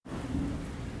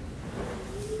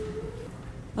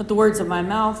Let the words of my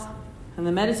mouth and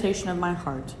the meditation of my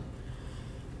heart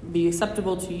be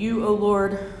acceptable to you, O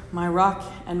Lord, my rock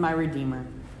and my redeemer.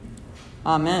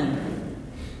 Amen.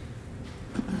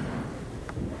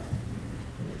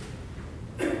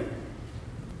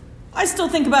 I still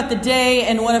think about the day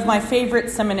in one of my favorite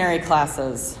seminary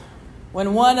classes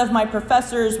when one of my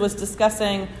professors was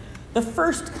discussing the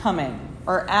first coming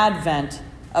or advent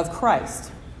of Christ.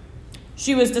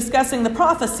 She was discussing the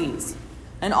prophecies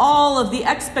and all of the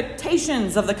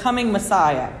expectations of the coming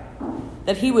Messiah,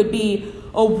 that he would be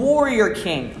a warrior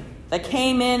king that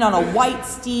came in on a white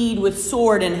steed with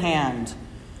sword in hand,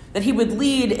 that he would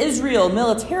lead Israel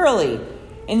militarily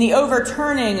in the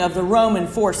overturning of the Roman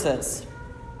forces,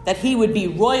 that he would be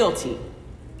royalty,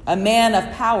 a man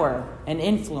of power and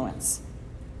influence.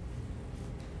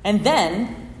 And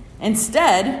then,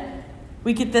 instead,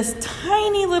 we get this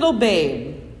tiny little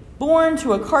babe born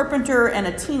to a carpenter and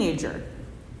a teenager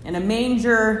in a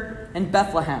manger in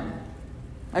Bethlehem,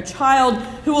 a child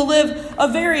who will live a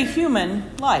very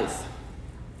human life.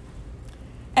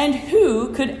 And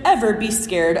who could ever be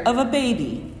scared of a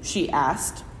baby? She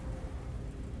asked.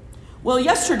 Well,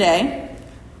 yesterday,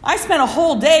 I spent a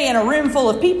whole day in a room full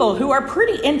of people who are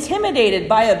pretty intimidated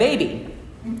by a baby.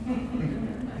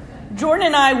 Jordan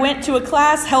and I went to a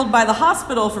class held by the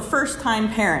hospital for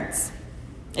first-time parents.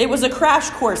 It was a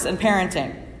crash course in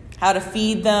parenting, how to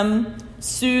feed them,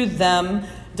 soothe them,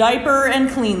 diaper and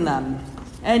clean them.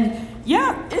 And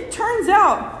yeah, it turns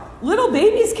out little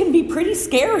babies can be pretty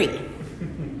scary.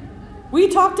 We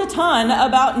talked a ton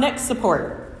about neck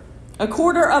support. A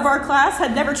quarter of our class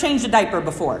had never changed a diaper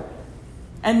before.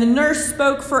 And the nurse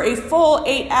spoke for a full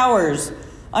 8 hours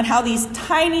on how these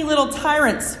tiny little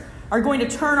tyrants are going to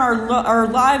turn our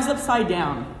lives upside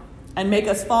down and make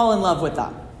us fall in love with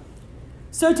them.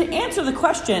 So to answer the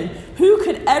question, who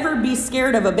could ever be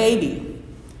scared of a baby?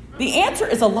 The answer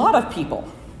is a lot of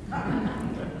people.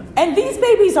 And these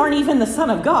babies aren't even the Son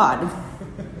of God.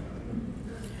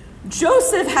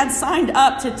 Joseph had signed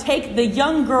up to take the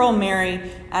young girl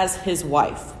Mary as his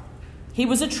wife. He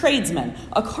was a tradesman,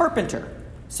 a carpenter,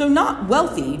 so not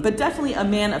wealthy, but definitely a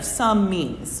man of some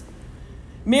means.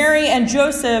 Mary and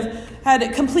Joseph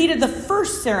had completed the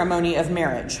first ceremony of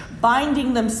marriage,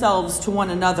 binding themselves to one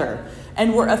another,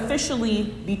 and were officially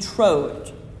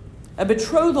betrothed. A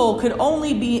betrothal could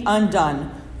only be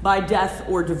undone by death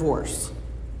or divorce.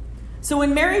 So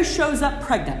when Mary shows up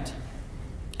pregnant,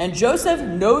 and Joseph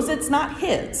knows it's not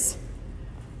his,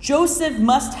 Joseph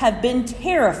must have been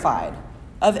terrified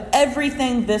of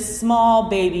everything this small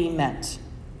baby meant.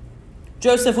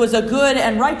 Joseph was a good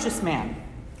and righteous man.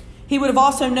 He would have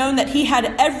also known that he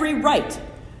had every right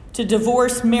to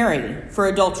divorce Mary for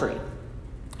adultery.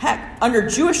 Heck, under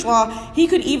Jewish law, he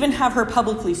could even have her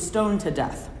publicly stoned to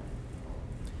death.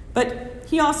 But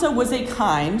he also was a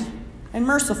kind and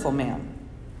merciful man.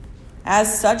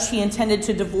 As such, he intended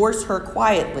to divorce her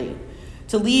quietly,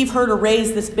 to leave her to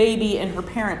raise this baby in her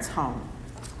parents' home.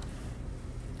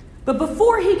 But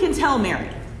before he can tell Mary,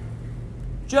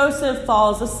 Joseph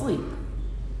falls asleep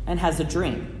and has a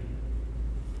dream.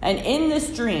 And in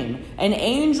this dream, an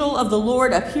angel of the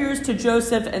Lord appears to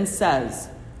Joseph and says,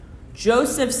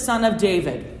 "Joseph, son of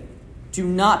David, do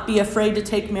not be afraid to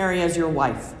take Mary as your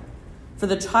wife, for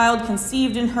the child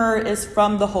conceived in her is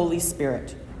from the Holy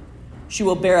Spirit. She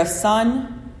will bear a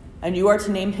son, and you are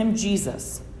to name him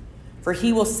Jesus, for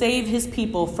he will save his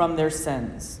people from their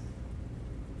sins."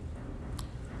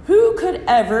 Who could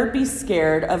ever be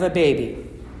scared of a baby?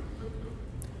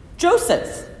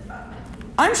 Joseph.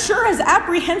 I'm sure as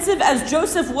apprehensive as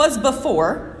Joseph was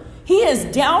before, he is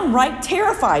downright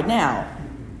terrified now.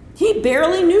 He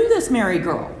barely knew this Mary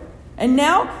girl. And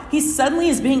now he suddenly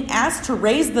is being asked to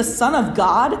raise the Son of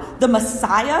God, the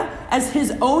Messiah, as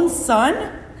his own son.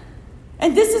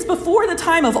 And this is before the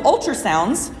time of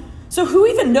ultrasounds. So who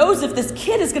even knows if this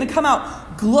kid is going to come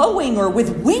out glowing or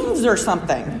with wings or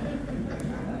something?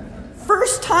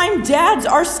 First-time dads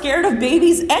are scared of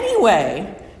babies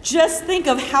anyway. Just think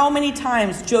of how many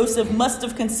times Joseph must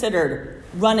have considered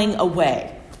running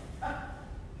away.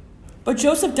 But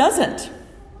Joseph doesn't.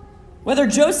 Whether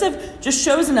Joseph just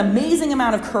shows an amazing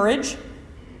amount of courage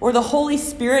or the Holy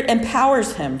Spirit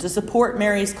empowers him to support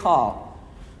Mary's call,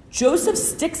 Joseph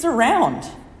sticks around.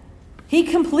 He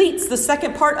completes the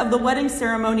second part of the wedding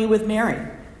ceremony with Mary.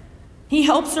 He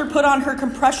helps her put on her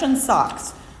compression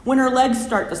socks when her legs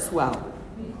start to swell.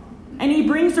 And he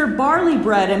brings her barley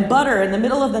bread and butter in the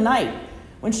middle of the night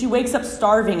when she wakes up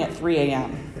starving at 3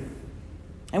 a.m.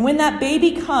 And when that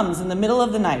baby comes in the middle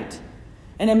of the night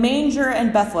in a manger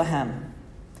in Bethlehem,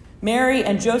 Mary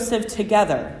and Joseph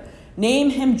together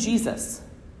name him Jesus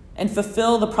and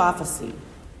fulfill the prophecy.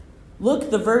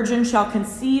 Look, the virgin shall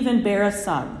conceive and bear a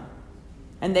son,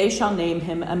 and they shall name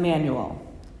him Emmanuel,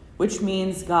 which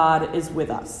means God is with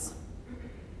us.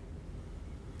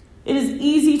 It is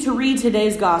easy to read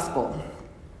today's gospel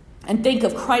and think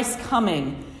of Christ's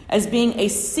coming as being a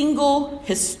single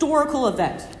historical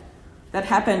event that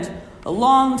happened a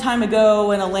long time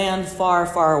ago in a land far,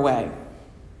 far away.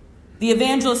 The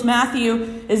evangelist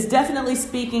Matthew is definitely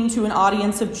speaking to an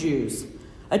audience of Jews,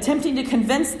 attempting to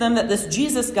convince them that this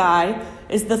Jesus guy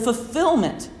is the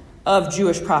fulfillment of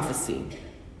Jewish prophecy.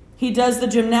 He does the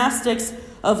gymnastics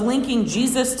of linking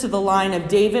Jesus to the line of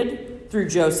David through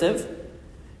Joseph,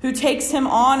 who takes him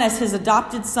on as his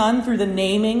adopted son through the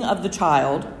naming of the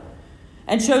child,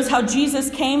 and shows how Jesus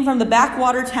came from the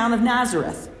backwater town of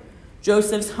Nazareth,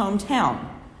 Joseph's hometown,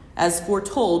 as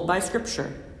foretold by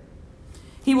Scripture.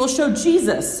 He will show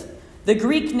Jesus, the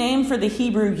Greek name for the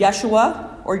Hebrew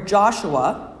Yeshua or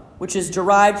Joshua, which is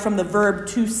derived from the verb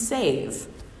to save,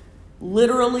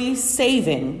 literally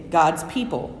saving God's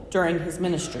people during his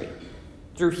ministry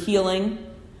through healing,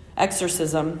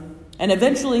 exorcism, and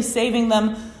eventually saving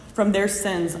them from their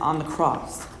sins on the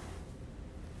cross.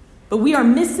 But we are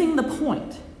missing the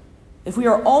point if we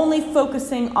are only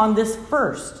focusing on this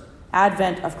first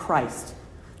advent of Christ,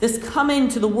 this coming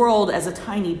to the world as a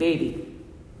tiny baby.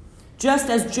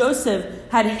 Just as Joseph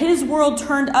had his world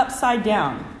turned upside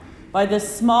down by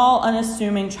this small,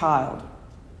 unassuming child,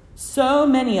 so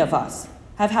many of us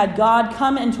have had God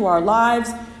come into our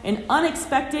lives in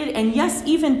unexpected and yes,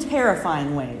 even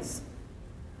terrifying ways.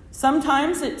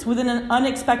 Sometimes it's with an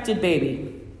unexpected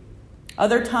baby.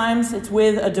 Other times it's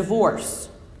with a divorce,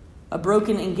 a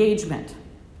broken engagement,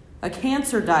 a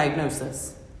cancer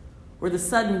diagnosis, or the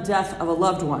sudden death of a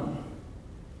loved one.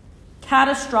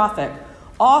 Catastrophic,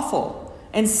 awful,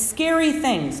 and scary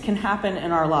things can happen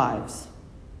in our lives.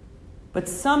 But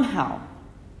somehow,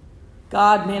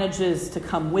 God manages to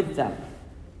come with them.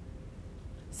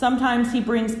 Sometimes he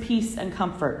brings peace and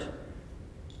comfort.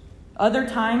 Other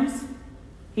times,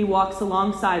 he walks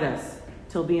alongside us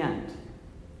till the end.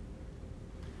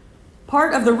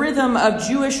 Part of the rhythm of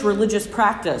Jewish religious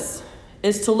practice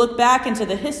is to look back into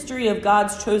the history of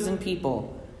God's chosen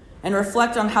people and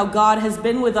reflect on how God has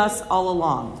been with us all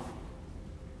along.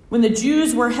 When the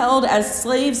Jews were held as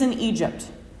slaves in Egypt,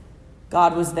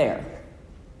 God was there.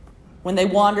 When they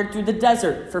wandered through the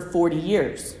desert for 40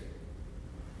 years,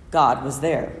 God was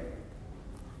there.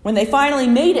 When they finally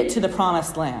made it to the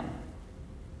promised land,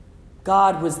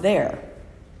 God was there.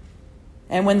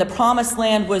 And when the promised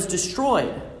land was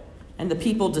destroyed and the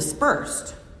people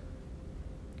dispersed,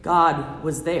 God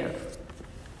was there.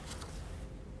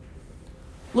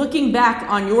 Looking back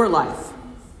on your life,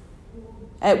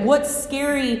 at what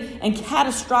scary and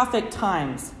catastrophic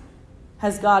times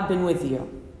has God been with you?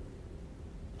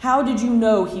 How did you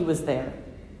know he was there?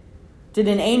 Did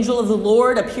an angel of the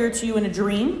Lord appear to you in a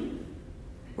dream?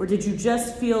 Or did you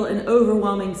just feel an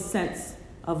overwhelming sense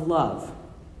of love?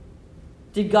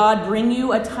 Did God bring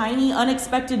you a tiny,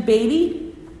 unexpected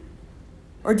baby?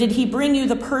 Or did he bring you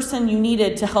the person you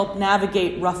needed to help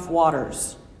navigate rough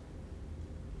waters?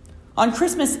 On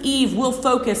Christmas Eve, we'll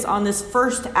focus on this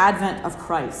first advent of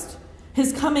Christ,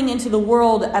 his coming into the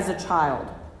world as a child.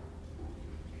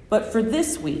 But for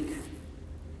this week,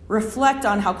 reflect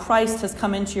on how Christ has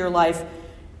come into your life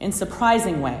in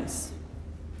surprising ways,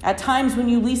 at times when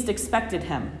you least expected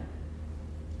him.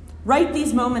 Write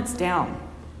these moments down,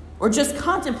 or just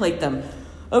contemplate them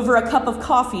over a cup of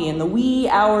coffee in the wee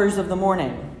hours of the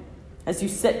morning as you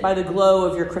sit by the glow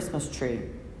of your Christmas tree.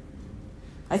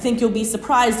 I think you'll be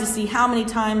surprised to see how many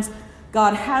times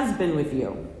God has been with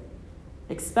you,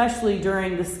 especially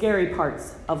during the scary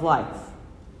parts of life.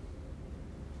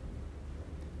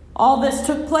 All this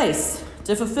took place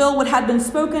to fulfill what had been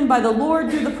spoken by the Lord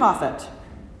through the prophet.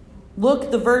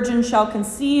 Look, the virgin shall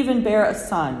conceive and bear a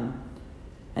son,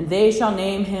 and they shall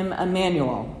name him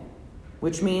Emmanuel,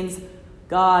 which means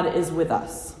God is with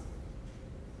us.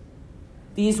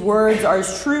 These words are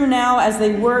as true now as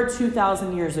they were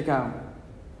 2,000 years ago.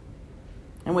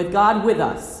 And with God with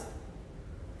us,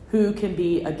 who can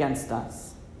be against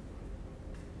us?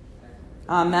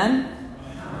 Amen.